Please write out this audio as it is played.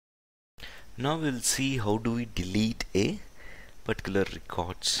Now we'll see how do we delete a particular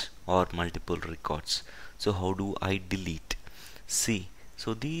records or multiple records. So how do I delete? See,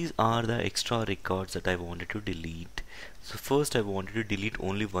 so these are the extra records that I wanted to delete. So first I wanted to delete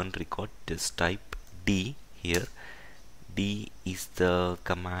only one record. Just type D here. D is the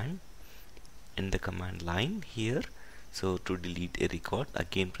command in the command line here. So to delete a record,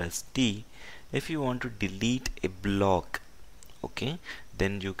 again press D. If you want to delete a block, okay,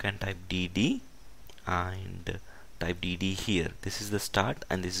 then you can type DD and type DD here. This is the start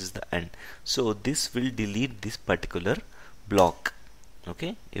and this is the end. So this will delete this particular block.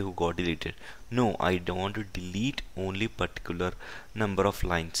 Okay, it got deleted. No, I don't want to delete only particular number of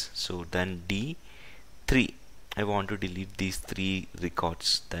lines. So then D3, I want to delete these 3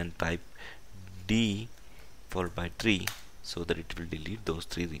 records. Then type D followed by 3 so that it will delete those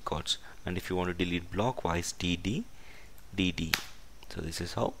 3 records. And if you want to delete block wise, DD DD. So this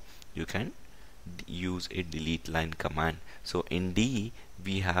is how you can use a delete line command. So in D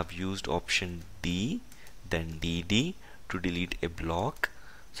we have used option D, then DD to delete a block,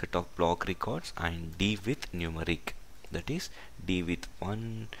 set of block records, and D with numeric, that is D with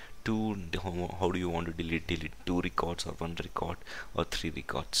 1, 2. How do you want to delete 2 records or 1 record or 3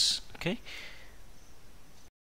 records? Okay,